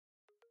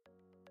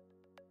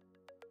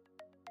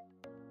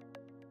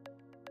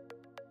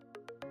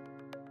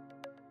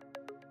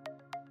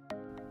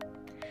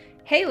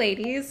Hey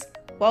ladies,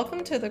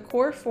 welcome to the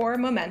Core 4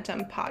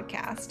 Momentum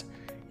podcast,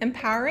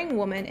 empowering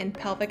women in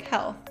pelvic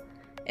health.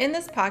 In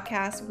this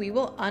podcast, we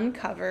will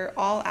uncover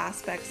all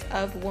aspects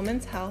of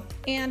women's health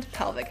and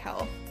pelvic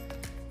health.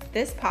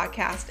 This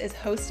podcast is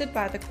hosted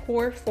by the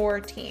Core 4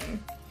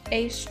 team,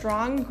 a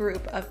strong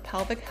group of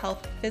pelvic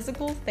health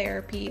physical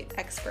therapy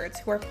experts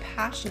who are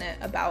passionate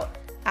about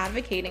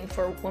advocating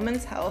for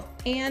women's health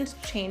and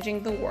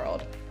changing the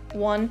world,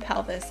 one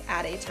pelvis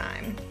at a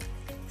time.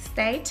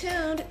 Stay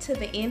tuned to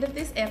the end of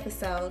this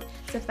episode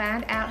to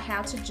find out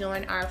how to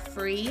join our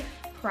free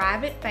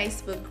private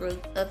Facebook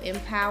group of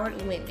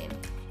empowered women.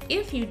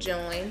 If you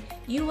join,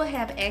 you will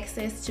have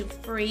access to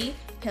free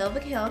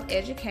pelvic health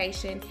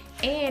education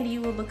and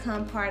you will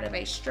become part of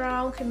a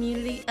strong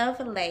community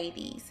of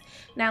ladies.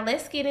 Now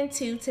let's get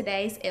into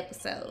today's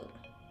episode.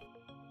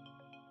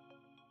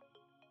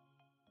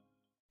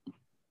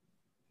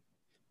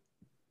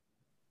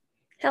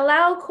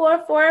 Hello,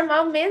 Core 4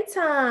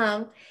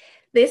 Momentum.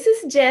 This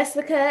is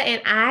Jessica,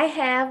 and I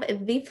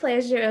have the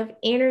pleasure of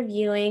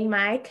interviewing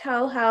my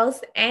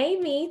co-host,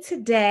 Amy,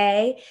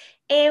 today,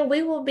 and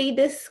we will be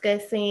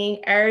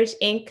discussing urge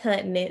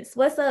incontinence.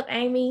 What's up,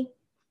 Amy?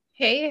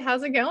 Hey,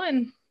 how's it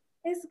going?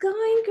 It's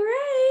going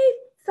great.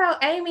 So,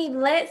 Amy,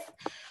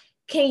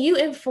 can you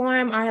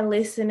inform our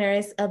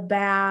listeners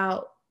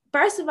about,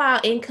 first of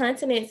all,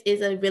 incontinence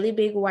is a really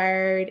big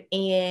word,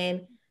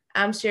 and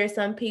I'm sure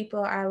some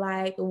people are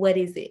like, what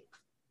is it?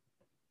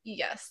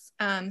 Yes.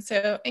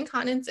 So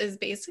incontinence is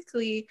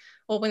basically,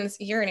 when it's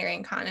urinary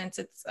incontinence,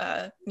 it's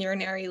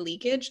urinary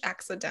leakage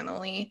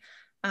accidentally,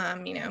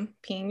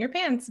 peeing your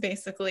pants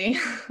basically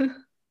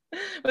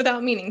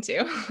without meaning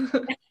to.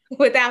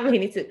 Without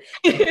meaning to.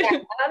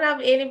 I don't know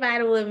if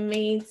anybody would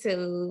mean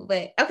to,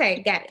 but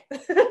okay, got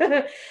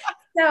it.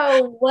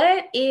 So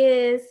what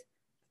is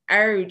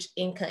urge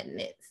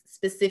incontinence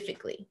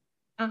specifically?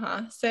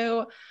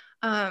 So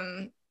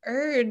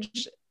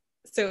urge.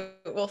 So,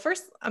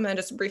 first I'm going to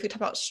just briefly talk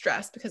about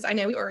stress because I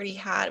know we already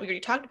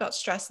talked about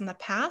stress in the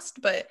past,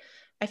 but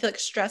I feel like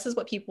stress is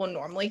what people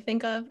normally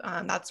think of.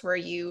 That's where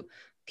you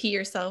pee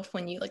yourself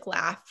when you like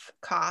laugh,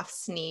 cough,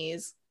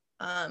 sneeze,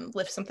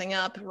 lift something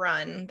up,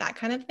 run, that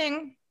kind of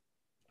thing.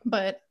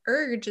 But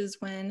urge is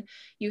when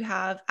you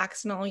have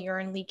accidental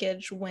urine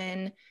leakage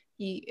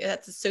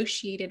that's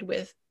associated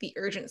with the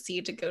urgency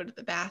to go to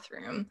the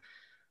bathroom.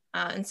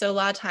 And so a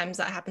lot of times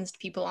that happens to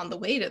people on the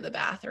way to the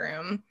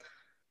bathroom.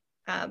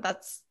 And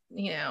that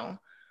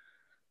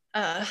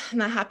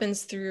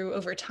happens through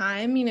over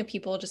time.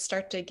 People just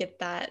start to get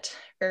that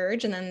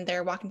urge and then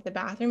they're walking to the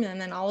bathroom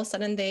and then all of a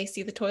sudden they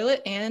see the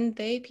toilet and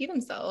they pee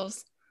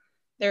themselves.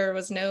 There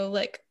was no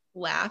like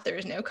laugh, there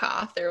was no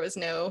cough, there was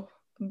no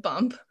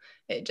bump.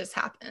 It just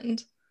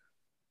happened.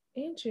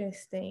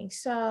 Interesting.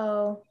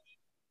 So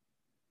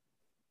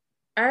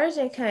urge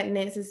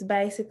incontinence is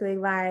basically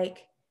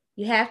like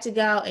you have to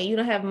go and you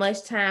don't have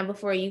much time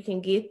before you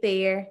can get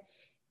there.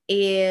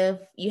 If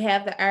you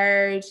have the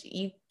urge,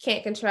 you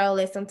can't control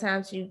it.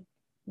 Sometimes you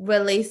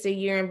release the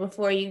urine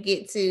before you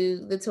get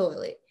to the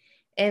toilet.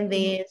 And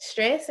then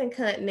stress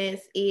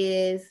incontinence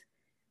is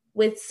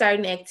with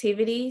certain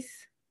activities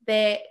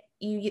that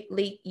you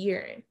leak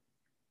urine.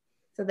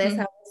 So that's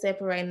how we're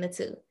separating the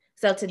two.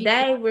 So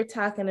today we're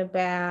talking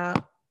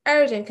about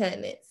urge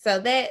incontinence. So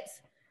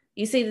that's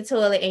you see the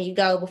toilet and you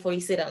go before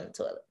you sit on the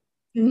toilet.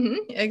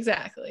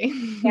 Exactly.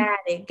 Got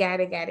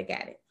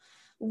it.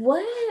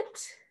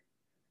 What?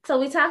 So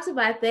we talked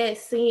about that,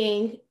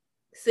 seeing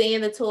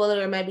the toilet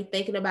or maybe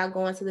thinking about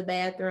going to the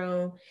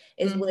bathroom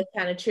is what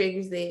kind of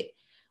triggers it.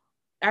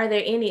 Are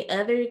there any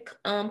other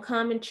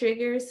common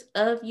triggers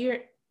of your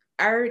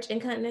urge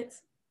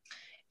incontinence?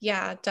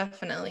 Yeah,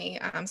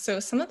 definitely. So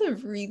some of the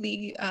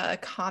really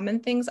common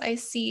things I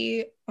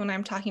see when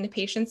I'm talking to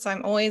patients, so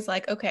I'm always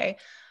like, okay,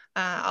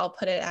 I'll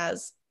put it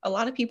as a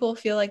lot of people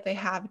feel like they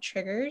have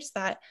triggers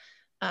that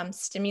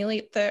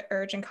stimulate the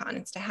urge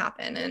incontinence to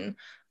happen. And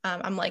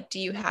I'm like, do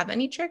you have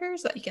any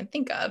triggers that you can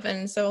think of?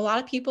 And so a lot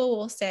of people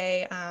will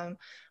say,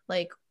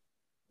 like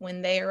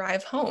when they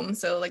arrive home,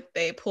 so like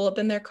they pull up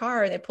in their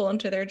car, they pull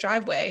into their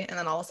driveway, and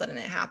then all of a sudden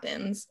it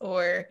happens,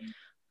 or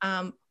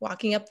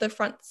walking up the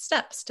front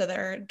steps to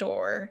their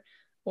door,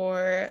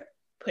 or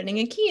putting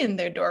a key in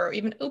their door, or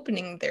even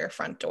opening their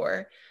front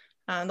door.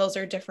 Those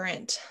are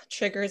different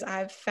triggers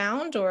I've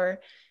found, or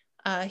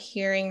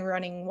hearing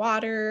running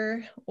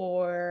water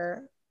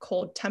or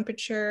cold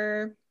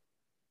temperature.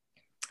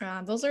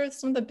 Those are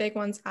some of the big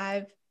ones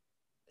I've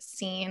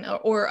seen,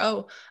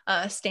 or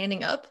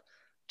standing up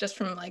just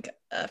from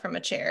from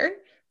a chair.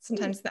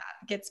 Sometimes that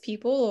gets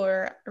people,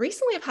 or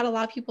recently I've had a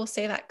lot of people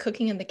say that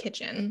cooking in the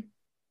kitchen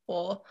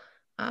will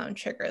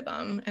trigger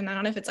them. And I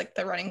don't know if it's like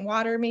the running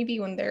water maybe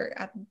when they're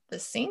at the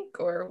sink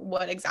or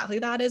what exactly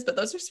that is, but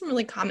those are some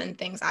really common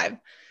things I've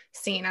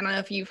seen. I don't know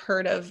if you've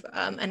heard of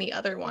any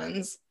other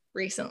ones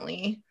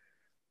recently.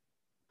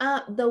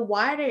 The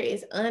water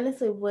is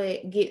honestly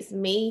what gets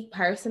me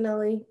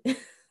personally.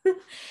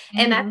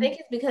 And I think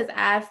it's because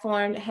I've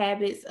formed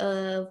habits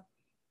of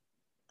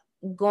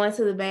going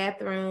to the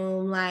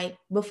bathroom, like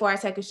before I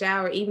take a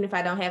shower, even if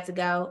I don't have to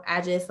go,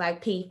 I just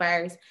like pee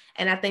first.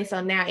 And I think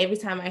so now every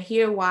time I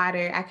hear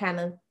water, I kind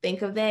of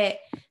think of that.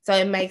 So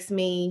it makes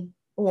me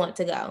want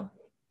to go.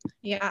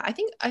 Yeah, I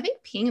think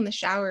peeing in the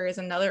shower is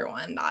another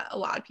one that a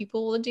lot of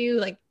people will do,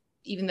 like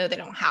even though they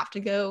don't have to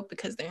go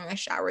because they're in the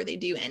shower, they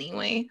do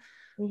anyway.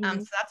 Mm-hmm.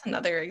 So that's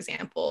another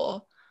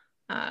example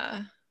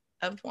uh,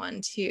 of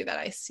one too that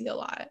I see a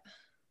lot.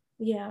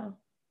 Yeah.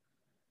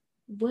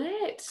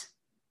 What?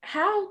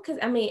 How? Because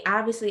I mean,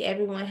 obviously,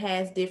 everyone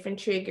has different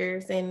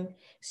triggers, and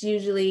it's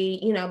usually,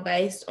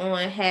 based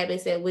on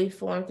habits that we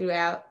form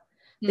throughout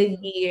the Mhm.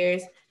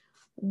 years.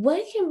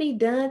 What can be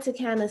done to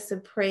kind of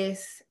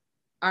suppress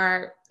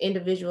our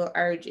individual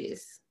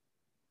urges?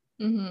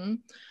 Mm-hmm.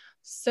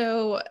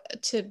 So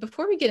to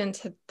before we get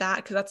into that,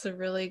 because that's a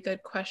really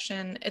good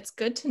question, it's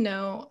good to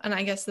know, and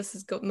I guess this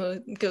is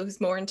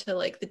goes more into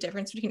like the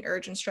difference between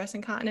urge and stress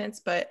incontinence,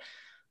 but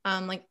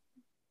like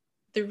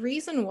the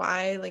reason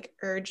why like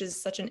urge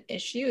is such an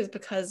issue is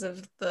because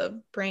of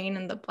the brain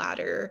and the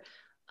bladder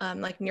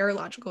like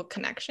neurological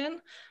connection.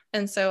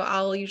 And so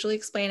I'll usually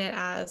explain it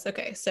as,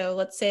 okay, so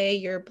let's say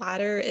your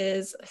bladder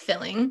is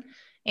filling,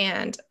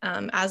 and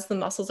as the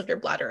muscles of your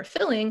bladder are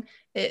filling,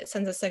 it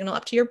sends a signal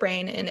up to your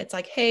brain, and it's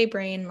like, hey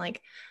brain,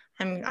 like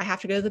I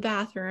have to go to the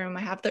bathroom,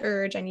 I have the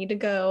urge, I need to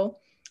go.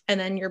 And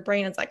then your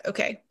brain is like,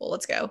 okay, well,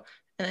 let's go.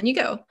 And then you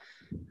go.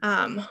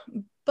 um,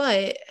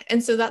 but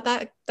and so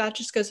that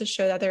just goes to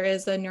show that there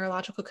is a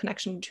neurological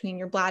connection between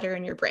your bladder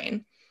and your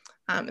brain.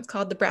 It's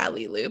called the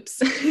Bradley loops.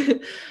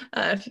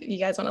 If you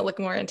guys want to look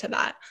more into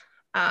that.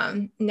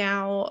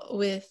 Now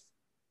with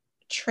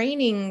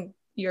training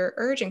your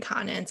urge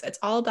incontinence, it's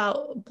all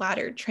about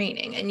bladder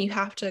training, and you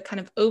have to kind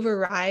of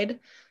override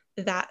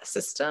that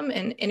system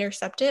and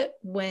intercept it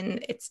when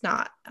it's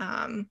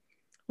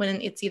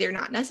either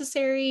not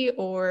necessary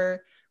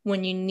or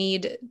when you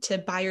need to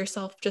buy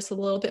yourself just a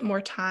little bit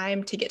more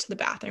time to get to the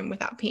bathroom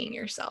without peeing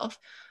yourself.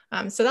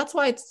 So that's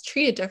why it's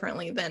treated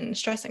differently than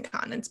stress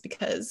incontinence,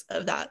 because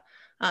of that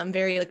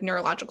very like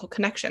neurological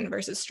connection,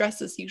 versus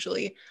stress is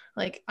usually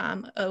like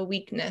a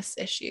weakness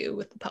issue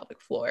with the pelvic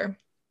floor.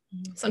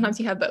 Sometimes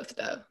you have both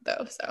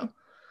though. So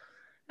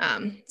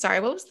sorry,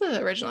 what was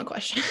the original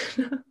question?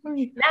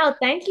 No,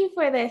 thank you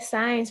for that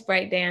science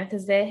breakdown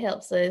because that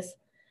helps us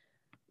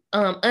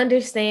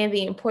understand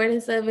the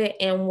importance of it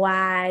and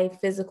why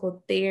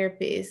physical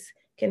therapists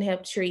can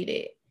help treat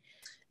it.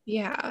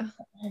 Yeah.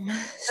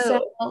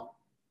 So Oh.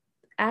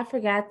 I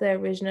forgot the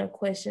original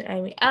question,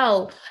 Amy.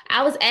 Oh,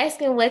 I was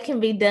asking what can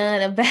be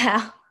done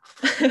about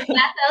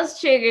those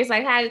triggers,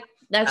 like how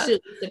like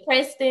should we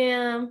suppress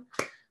them?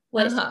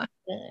 What should Uh-huh.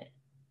 be done?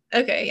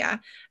 Okay, yeah.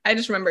 I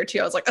just remember too.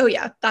 I was like, oh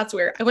yeah, that's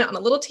where I went on a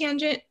little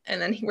tangent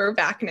and then we're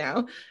back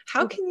now.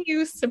 How can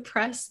you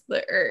suppress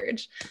the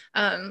urge?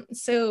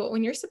 So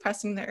when you're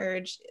suppressing the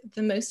urge,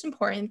 the most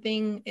important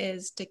thing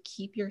is to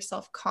keep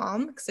yourself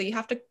calm. So you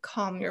have to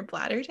calm your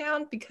bladder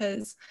down,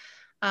 because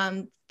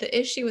the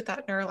issue with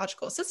that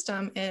neurological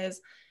system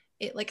is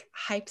it like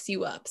hypes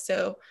you up.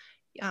 So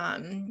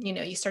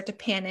you start to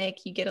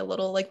panic, you get a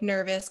little like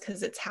nervous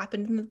because it's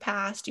happened in the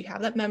past. You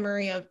have that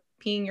memory of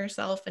peeing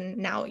yourself, and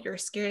now you're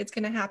scared it's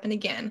going to happen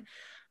again.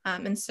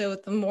 And so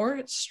the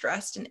more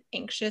stressed and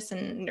anxious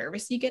and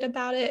nervous you get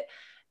about it,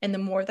 and the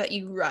more that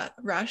you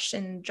rush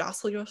and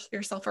jostle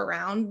yourself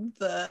around,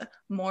 the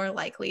more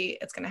likely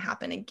it's going to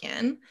happen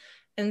again.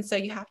 And so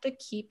you have to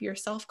keep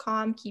yourself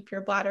calm, keep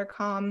your bladder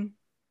calm.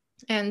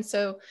 And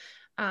so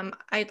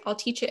I'll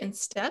teach it in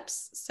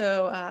steps.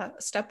 So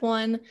step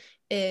one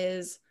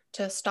is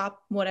to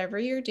stop whatever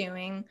you're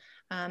doing.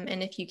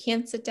 And if you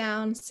can't sit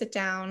down, sit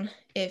down.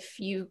 If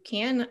you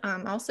can,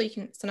 also you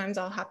can, sometimes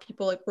I'll have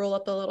people like roll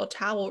up a little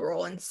towel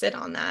roll and sit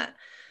on that,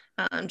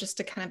 just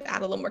to kind of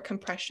add a little more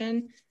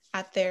compression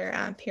at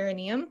their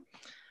perineum.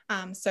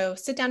 So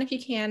sit down if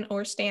you can,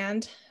 or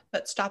stand,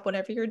 but stop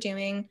whatever you're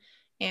doing.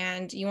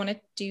 And you want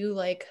to do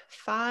like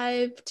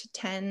 5 to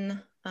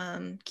 10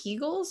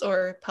 Kegels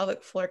or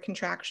pelvic floor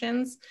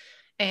contractions.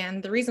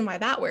 And the reason why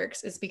that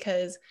works is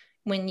because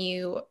when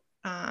you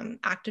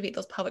activate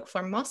those pelvic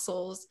floor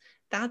muscles,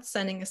 that's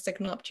sending a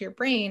signal up to your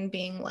brain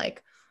being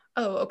like,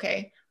 oh,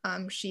 okay,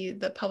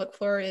 the pelvic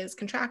floor is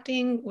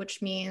contracting,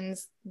 which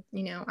means,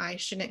 I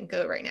shouldn't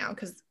go right now.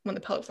 Because when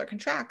the pelvic floor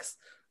contracts,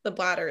 the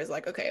bladder is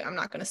like, okay, I'm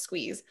not going to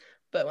squeeze.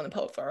 But when the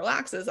pelvic floor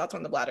relaxes, that's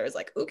when the bladder is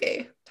like,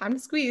 okay, time to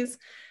squeeze.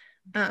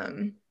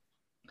 Um,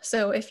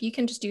 so if you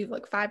can just do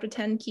like 5 to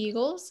 10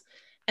 Kegels,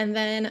 and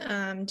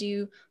then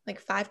do like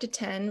 5 to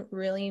 10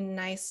 really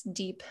nice,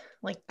 deep,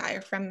 like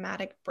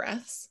diaphragmatic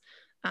breaths.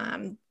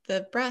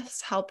 The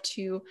breaths help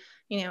to,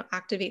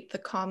 activate the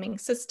calming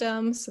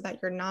system so that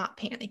you're not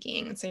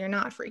panicking and so you're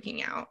not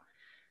freaking out.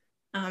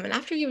 And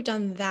after you've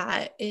done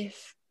that,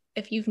 if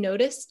you've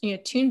noticed,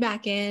 tune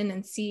back in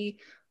and see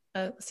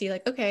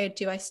like, okay,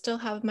 do I still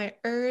have my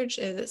urge?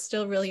 Is it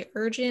still really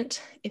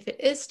urgent? If it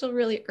is still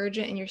really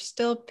urgent and you're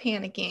still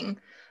panicking,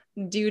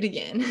 do it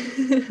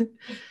again.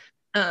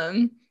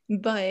 um,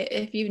 But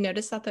if you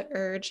notice that the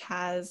urge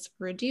has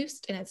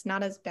reduced and it's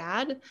not as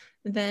bad,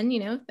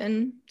 then,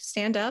 then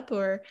stand up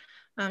or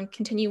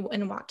continue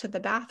and walk to the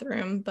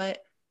bathroom,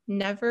 but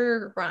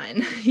never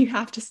run. You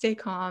have to stay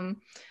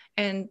calm.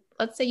 And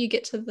let's say you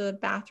get to the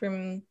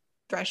bathroom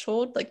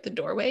threshold, like the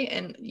doorway,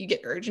 and you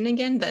get urgent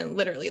again, then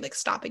literally like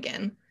stop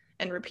again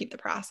and repeat the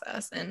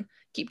process and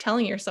keep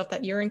telling yourself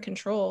that you're in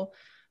control.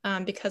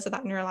 Because of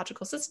that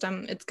neurological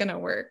system, it's going to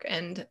work.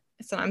 And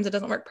sometimes it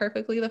doesn't work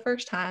perfectly the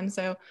first time.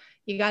 So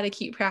you got to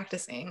keep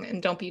practicing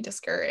and don't be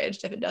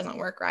discouraged if it doesn't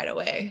work right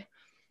away.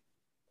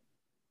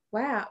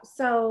 Wow.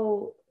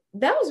 So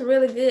that was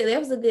really good. That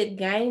was a good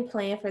game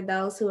plan for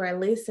those who are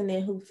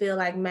listening who feel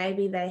like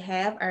maybe they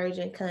have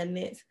urgent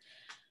incontinence.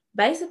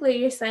 Basically,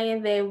 you're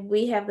saying that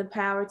we have the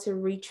power to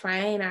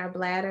retrain our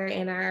bladder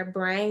and our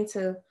brain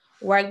to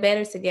work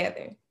better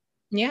together.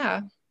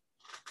 Yeah.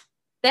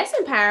 That's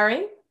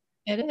empowering.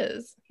 It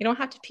is. You don't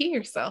have to pee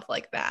yourself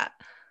like that.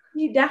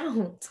 You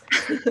don't.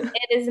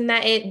 It is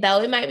not,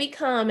 though it might be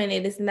common,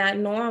 it is not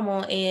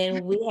normal.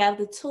 And we have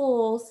the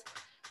tools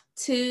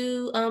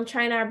to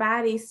train our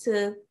bodies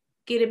to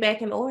get it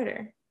back in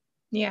order.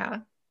 Yeah,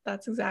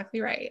 that's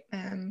exactly right.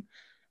 And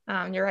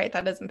you're right,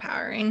 that is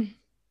empowering.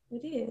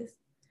 It is.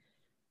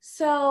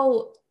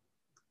 So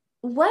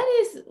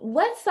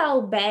what's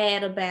so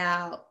bad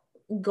about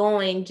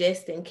going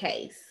just in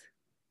case?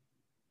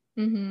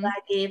 Mm-hmm.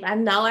 Like if I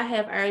know I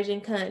have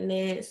urgent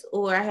incontinence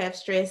or I have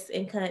stress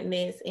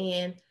incontinence,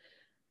 and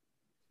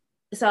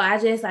so I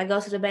just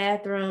go to the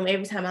bathroom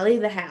every time I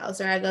leave the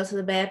house, or I go to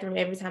the bathroom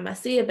every time I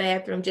see a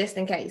bathroom just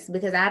in case,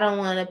 because I don't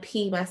want to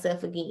pee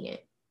myself again.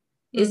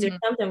 Is there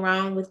something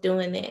wrong with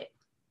doing that?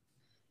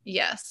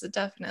 Yes,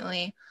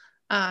 definitely.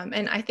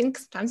 And I think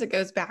sometimes it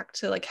goes back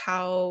to like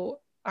how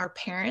our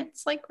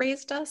parents like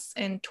raised us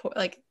and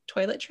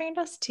toilet trained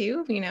us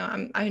too.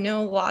 I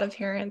know a lot of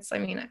parents, I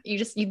mean,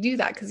 you do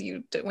that because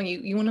you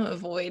want to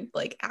avoid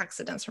like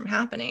accidents from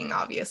happening,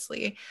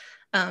 obviously.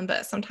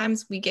 But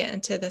sometimes we get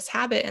into this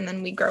habit and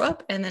then we grow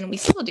up and then we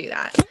still do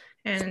that.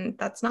 And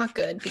that's not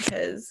good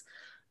because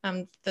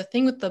the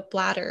thing with the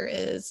bladder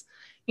is,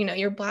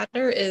 your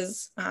bladder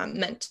is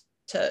meant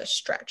to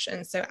stretch.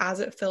 And so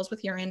as it fills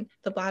with urine,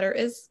 the bladder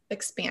is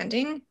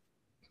expanding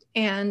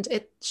and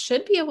it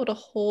should be able to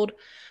hold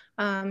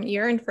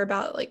urine for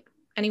about like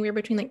anywhere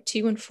between like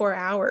 2 and 4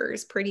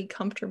 hours pretty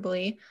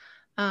comfortably.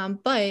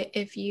 But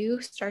if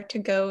you start to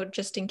go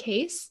just in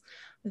case,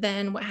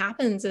 then what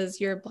happens is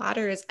your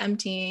bladder is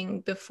emptying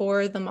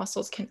before the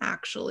muscles can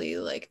actually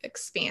like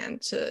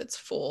expand to its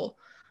full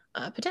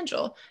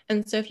potential.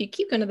 And so if you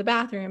keep going to the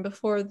bathroom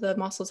before the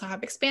muscles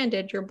have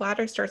expanded, your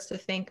bladder starts to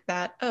think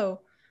that,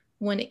 oh,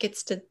 when it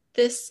gets to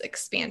this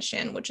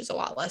expansion, which is a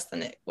lot less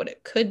than what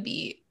it could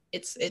be,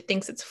 it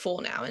thinks it's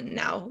full now, and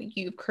now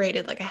you've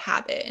created like a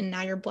habit, and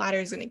now your bladder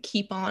is going to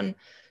keep on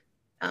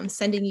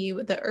sending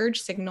you the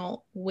urge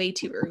signal way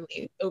too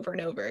early over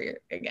and over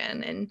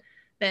again, and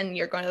then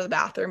you're going to the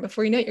bathroom.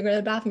 Before you know it, you're going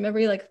to the bathroom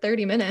every like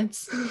 30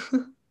 minutes.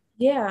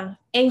 Yeah,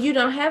 and you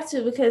don't have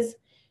to, because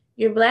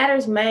your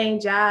bladder's main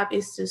job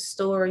is to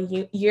store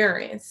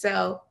urine,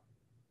 so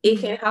it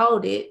can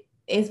hold it,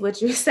 is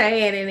what you're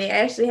saying, and it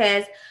actually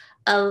has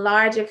a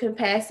larger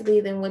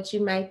capacity than what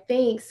you might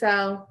think.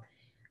 So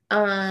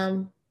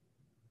and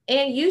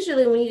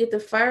usually when you get the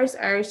first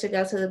urge to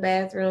go to the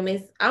bathroom,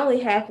 it's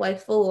only halfway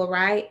full,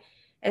 right?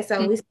 And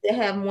so we still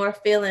have more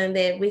filling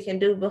that we can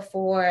do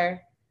before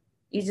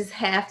you just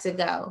have to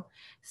go.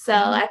 So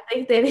I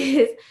think that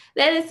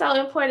is so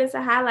important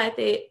to highlight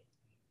that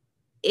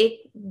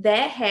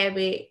that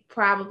habit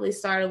probably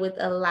started with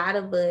a lot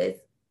of us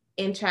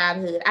in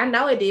childhood. I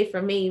know it did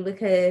for me,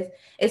 because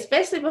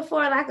especially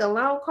before like a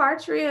long car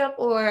trip,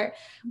 or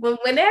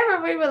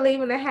whenever we were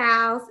leaving the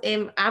house,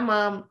 and my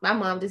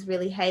mom just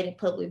really hated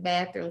public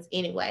bathrooms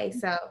anyway.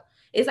 So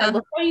it's like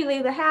before you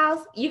leave the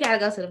house, you gotta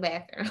go to the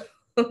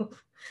bathroom.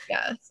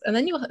 Yes. And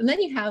then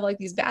you have like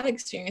these bad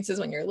experiences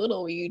when you're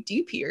little where you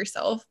do pee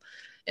yourself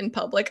in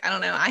public. I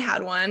don't know. I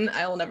had one.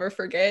 I will never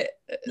forget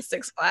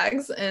Six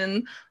Flags.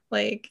 And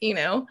like,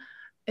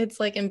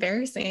 it's like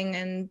embarrassing.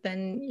 And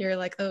then you're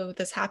like, oh,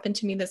 this happened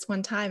to me this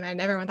one time. I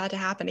never want that to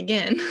happen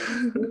again.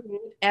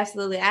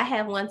 Absolutely. I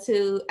have one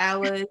too. I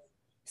was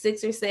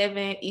 6 or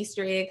 7,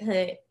 Easter egg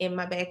hunt in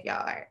my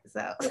backyard.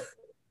 So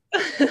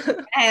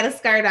I had a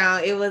skirt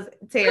on. It was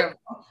terrible.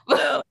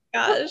 Oh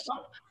gosh.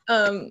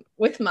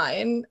 With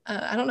mine,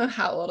 I don't know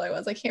how old I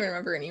was. I can't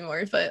remember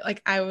anymore, but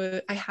like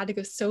I had to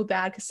go so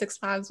bad because Six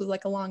Flags was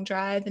like a long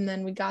drive, and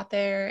then we got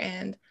there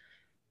and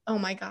oh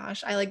my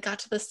gosh, I like got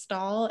to the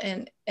stall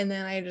and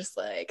then I just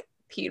like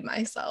peed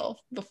myself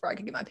before I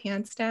could get my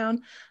pants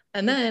down.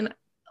 And then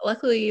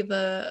luckily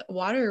the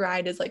water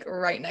ride is like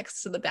right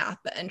next to the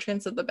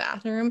entrance of the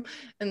bathroom.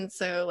 And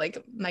so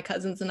like my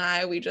cousins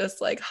and we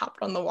just like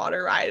hopped on the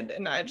water ride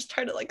and I just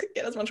tried to like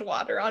get as much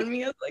water on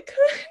me as I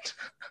could.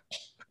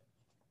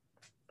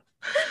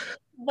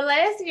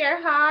 Bless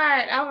your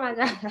heart. Oh my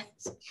gosh.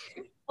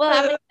 Well,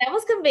 I mean, that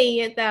was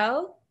convenient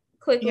though.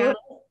 Quick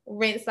little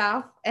rinse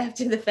off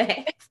after the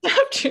fact.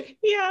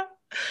 Yeah.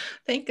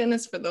 Thank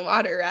goodness for the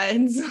water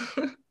rides.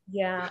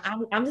 Yeah,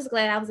 I'm just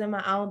glad I was in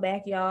my own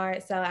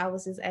backyard, so I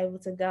was just able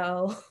to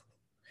go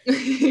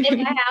in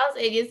my house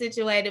and get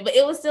situated. But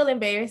it was still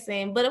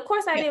embarrassing. But of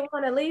course, I Yeah, didn't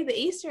want to leave the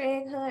Easter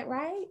egg hunt,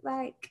 right?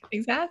 Like,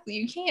 exactly.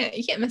 You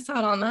can't miss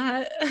out on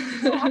that.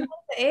 I want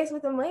the eggs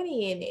with the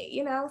money in it.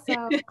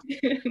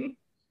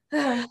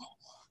 So.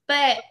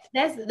 But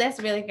that's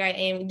really great,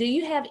 Amy. Do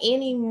you have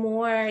any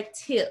more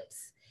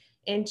tips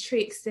and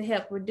tricks to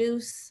help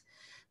reduce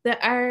the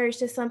urge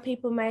that some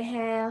people may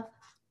have?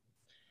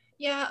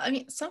 Yeah, I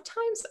mean,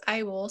 sometimes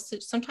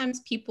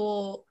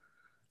people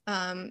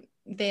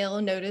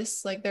they'll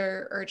notice like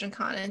their urge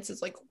incontinence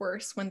is like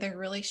worse when they're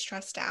really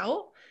stressed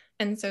out.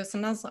 And so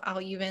sometimes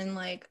I'll even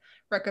like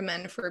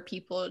recommend for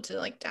people to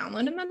like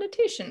download a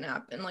meditation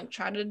app and like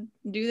try to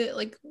do that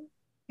like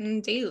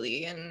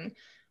daily and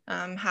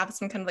have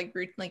some kind of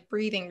like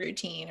breathing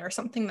routine or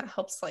something that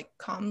helps like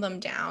calm them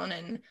down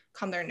and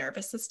calm their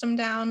nervous system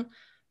down.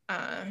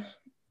 Uh,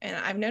 and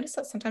I've noticed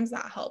that sometimes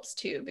that helps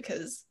too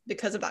because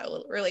of that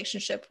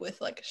relationship with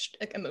like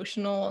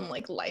emotional and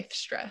like life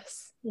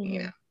stress, you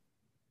Mm-hmm. know.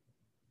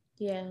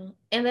 Yeah.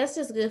 And that's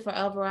just good for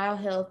overall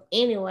health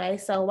anyway.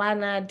 So why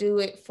not do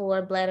it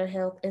for bladder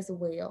health as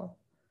well?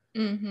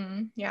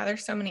 Yeah,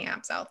 there's so many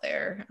apps out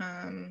there.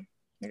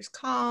 There's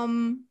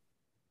Calm,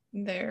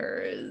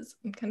 there's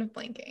I'm kind of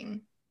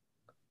blanking.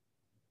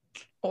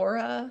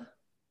 Aura,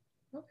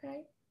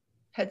 Okay.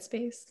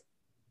 Headspace.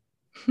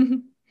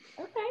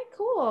 Okay,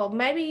 cool.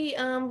 Maybe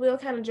we'll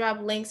kind of drop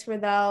links for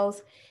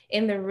those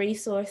in the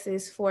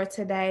resources for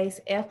today's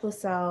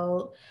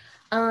episode.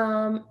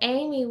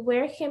 Amy,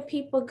 where can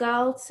people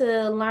go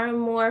to learn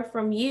more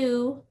from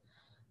you?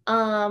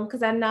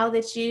 Because I know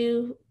that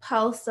you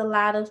post a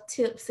lot of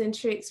tips and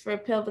tricks for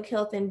pelvic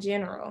health in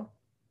general.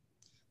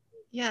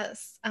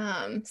 Yes.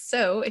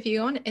 So if you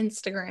go on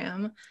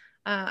Instagram,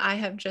 I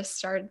have just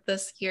started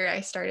this year.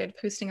 I started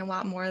posting a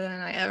lot more than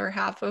I ever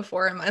have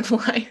before in my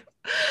life.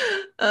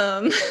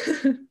 Um,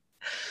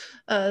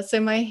 so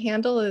my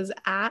handle is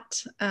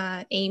at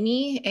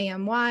Amy,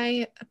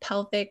 AMY,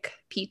 pelvic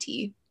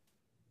PT.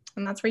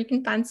 And that's where you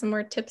can find some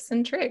more tips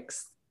and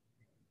tricks.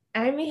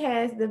 Amy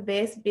has the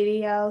best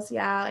videos,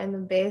 y'all, and the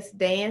best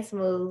dance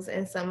moves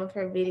in some of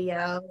her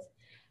videos.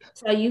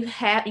 So you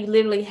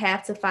literally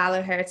have to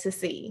follow her to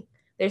see.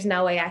 There's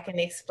no way I can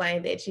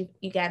explain that.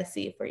 You got to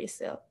see it for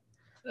yourself.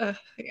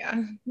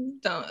 Yeah,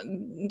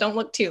 don't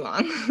look too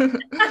long.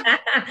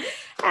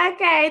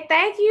 Okay,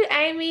 thank you,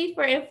 Amy,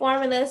 for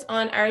informing us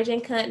on urge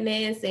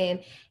incontinence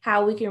and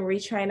how we can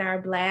retrain our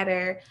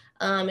bladder,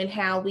 and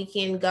how we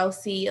can go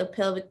see a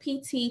pelvic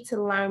PT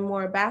to learn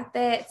more about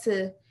that,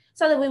 so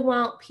that we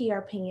won't pee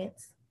our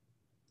pants.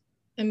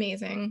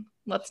 Amazing.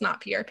 Let's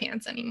not pee our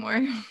pants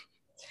anymore.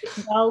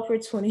 Goal for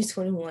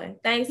 2021.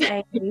 Thanks,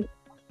 Amy.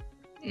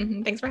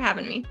 Thanks for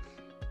having me.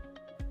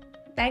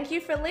 Thank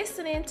you for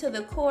listening to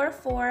the Core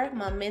 4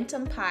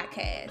 Momentum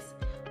podcast.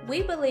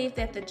 We believe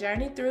that the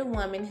journey through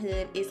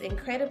womanhood is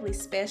incredibly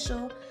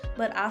special,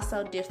 but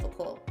also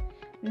difficult.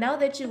 Know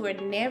that you were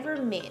never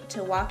meant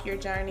to walk your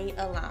journey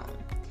alone.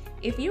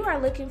 If you are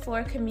looking for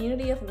a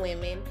community of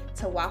women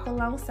to walk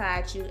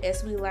alongside you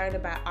as we learn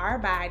about our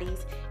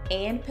bodies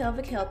and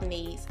pelvic health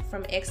needs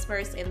from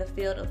experts in the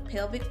field of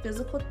pelvic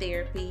physical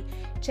therapy,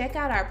 check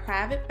out our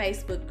private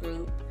Facebook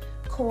group,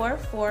 Core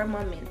 4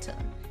 Momentum.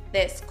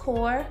 That's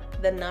Core,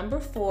 the number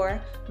 4,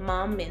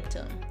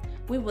 Momentum.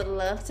 We would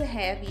love to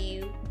have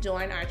you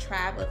join our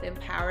tribe of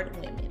empowered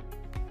women.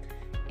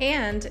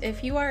 And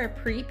if you are a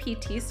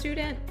pre-PT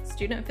student,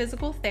 student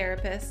physical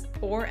therapist,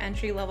 or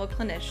entry-level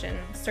clinician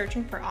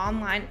searching for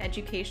online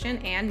education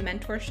and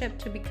mentorship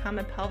to become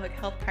a pelvic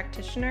health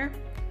practitioner,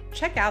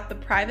 check out the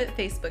private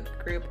Facebook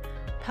group,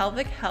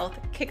 Pelvic Health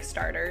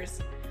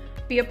Kickstarters.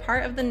 Be a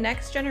part of the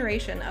next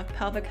generation of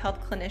pelvic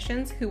health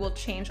clinicians who will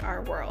change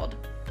our world.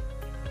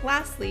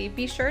 Lastly,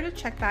 be sure to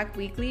check back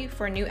weekly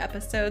for new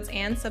episodes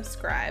and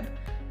subscribe.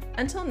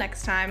 Until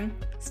next time,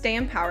 stay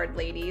empowered,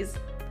 ladies.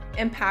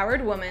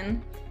 Empowered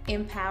woman,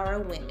 empower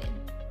women.